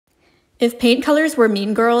If paint colors were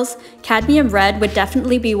mean girls, cadmium red would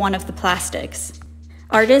definitely be one of the plastics.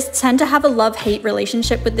 Artists tend to have a love-hate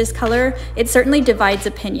relationship with this color. It certainly divides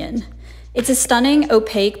opinion. It's a stunning,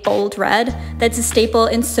 opaque, bold red that's a staple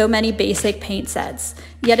in so many basic paint sets,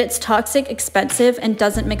 yet it's toxic, expensive, and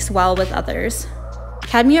doesn't mix well with others.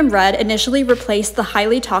 Cadmium red initially replaced the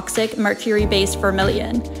highly toxic mercury-based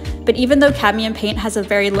vermilion, but even though cadmium paint has a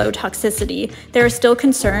very low toxicity, there are still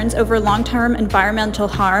concerns over long-term environmental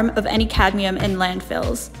harm of any cadmium in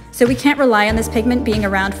landfills. So we can't rely on this pigment being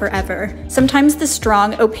around forever. Sometimes the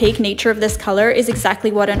strong, opaque nature of this color is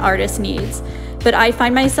exactly what an artist needs, but I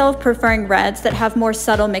find myself preferring reds that have more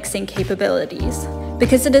subtle mixing capabilities.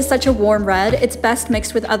 Because it is such a warm red, it's best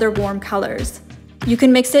mixed with other warm colors. You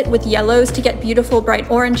can mix it with yellows to get beautiful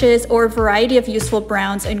bright oranges or a variety of useful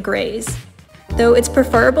browns and grays. Though it's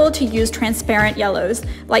preferable to use transparent yellows,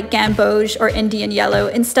 like gamboge or Indian yellow,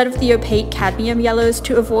 instead of the opaque cadmium yellows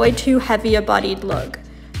to avoid too heavy a bodied look.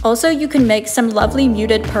 Also, you can mix some lovely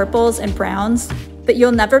muted purples and browns, but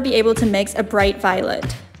you'll never be able to mix a bright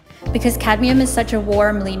violet. Because cadmium is such a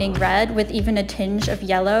warm leaning red with even a tinge of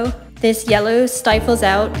yellow, this yellow stifles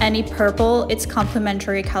out any purple, its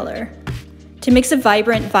complementary color. To mix a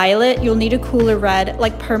vibrant violet, you'll need a cooler red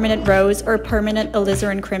like permanent rose or permanent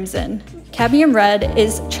alizarin crimson. Cadmium red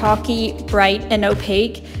is chalky, bright, and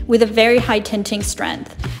opaque with a very high tinting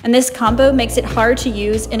strength, and this combo makes it hard to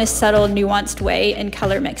use in a subtle, nuanced way in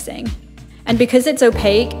color mixing. And because it's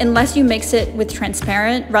opaque, unless you mix it with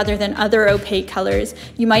transparent rather than other opaque colors,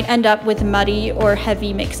 you might end up with muddy or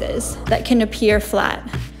heavy mixes that can appear flat.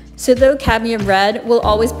 So though cadmium red will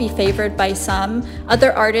always be favored by some,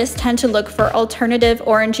 other artists tend to look for alternative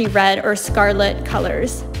orangey red or scarlet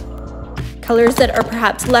colors. Colors that are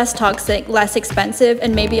perhaps less toxic, less expensive,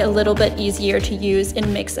 and maybe a little bit easier to use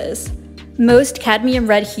in mixes. Most cadmium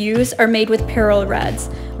red hues are made with pyrrole reds,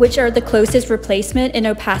 which are the closest replacement in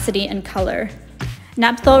opacity and color.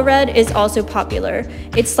 Naphthol red is also popular.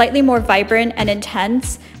 It's slightly more vibrant and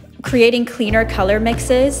intense, creating cleaner color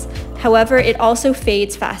mixes. However, it also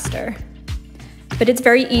fades faster. But it's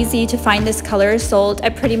very easy to find this color sold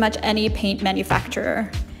at pretty much any paint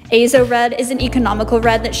manufacturer. Azo red is an economical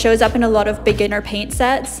red that shows up in a lot of beginner paint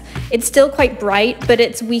sets. It's still quite bright, but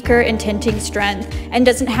it's weaker in tinting strength and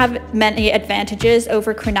doesn't have many advantages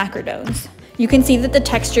over quinacridones. You can see that the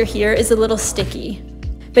texture here is a little sticky.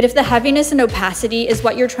 But if the heaviness and opacity is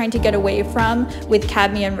what you're trying to get away from with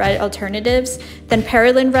cadmium red alternatives, then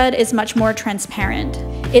perylene red is much more transparent.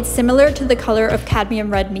 It's similar to the color of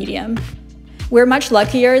cadmium red medium. We're much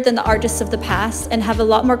luckier than the artists of the past and have a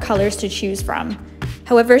lot more colors to choose from.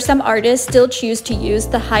 However, some artists still choose to use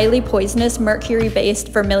the highly poisonous mercury-based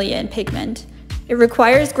vermilion pigment. It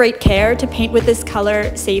requires great care to paint with this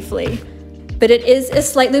color safely, but it is a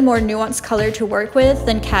slightly more nuanced color to work with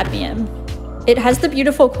than cadmium. It has the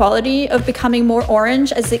beautiful quality of becoming more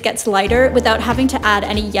orange as it gets lighter without having to add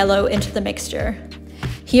any yellow into the mixture.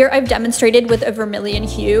 Here I've demonstrated with a vermilion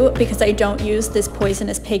hue because I don't use this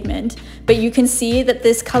poisonous pigment, but you can see that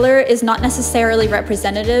this color is not necessarily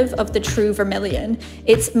representative of the true vermilion.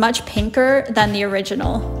 It's much pinker than the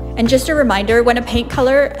original. And just a reminder, when a paint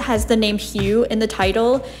color has the name hue in the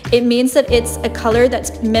title, it means that it's a color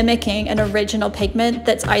that's mimicking an original pigment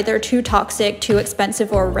that's either too toxic, too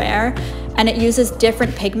expensive, or rare, and it uses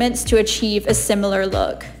different pigments to achieve a similar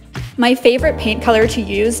look. My favorite paint color to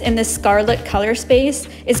use in this Scarlet color space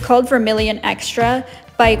is called Vermillion Extra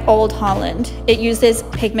by Old Holland. It uses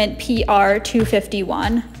pigment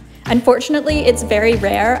PR251. Unfortunately, it's very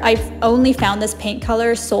rare. I've only found this paint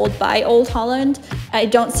color sold by Old Holland. I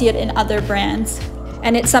don't see it in other brands.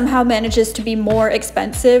 And it somehow manages to be more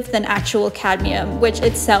expensive than actual cadmium, which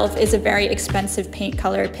itself is a very expensive paint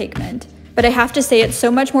color pigment. But I have to say it's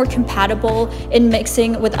so much more compatible in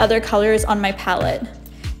mixing with other colors on my palette.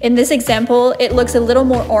 In this example, it looks a little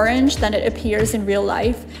more orange than it appears in real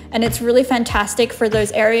life, and it's really fantastic for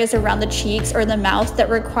those areas around the cheeks or the mouth that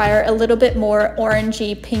require a little bit more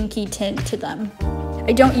orangey, pinky tint to them.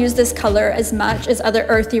 I don't use this color as much as other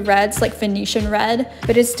earthy reds like Venetian red,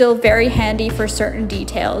 but it's still very handy for certain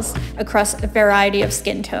details across a variety of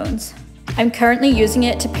skin tones. I'm currently using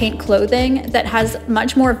it to paint clothing that has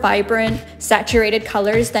much more vibrant, saturated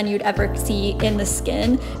colors than you'd ever see in the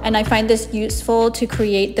skin, and I find this useful to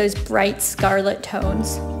create those bright scarlet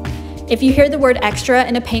tones. If you hear the word extra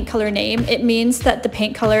in a paint color name, it means that the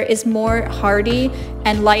paint color is more hardy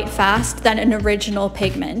and light fast than an original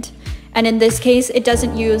pigment. And in this case, it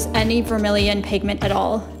doesn't use any vermilion pigment at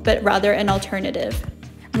all, but rather an alternative.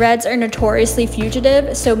 Reds are notoriously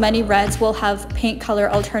fugitive, so many reds will have paint color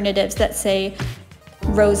alternatives that say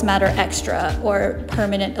Rose Madder Extra or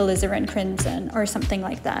Permanent Alizarin Crimson or something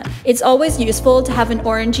like that. It's always useful to have an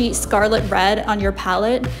orangey Scarlet Red on your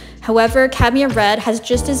palette. However, Cadmium Red has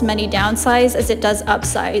just as many downsides as it does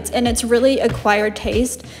upsides, and it's really acquired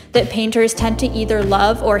taste that painters tend to either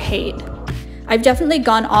love or hate. I've definitely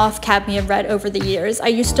gone off Cadmium Red over the years. I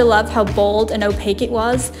used to love how bold and opaque it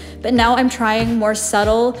was, but now I'm trying more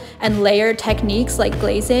subtle and layered techniques like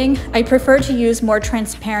glazing. I prefer to use more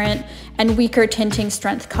transparent and weaker tinting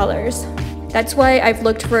strength colors. That's why I've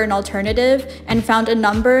looked for an alternative and found a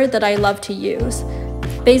number that I love to use.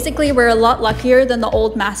 Basically, we're a lot luckier than the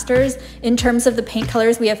old masters in terms of the paint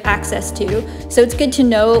colors we have access to, so it's good to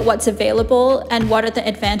know what's available and what are the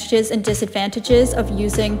advantages and disadvantages of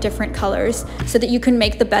using different colors so that you can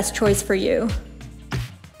make the best choice for you.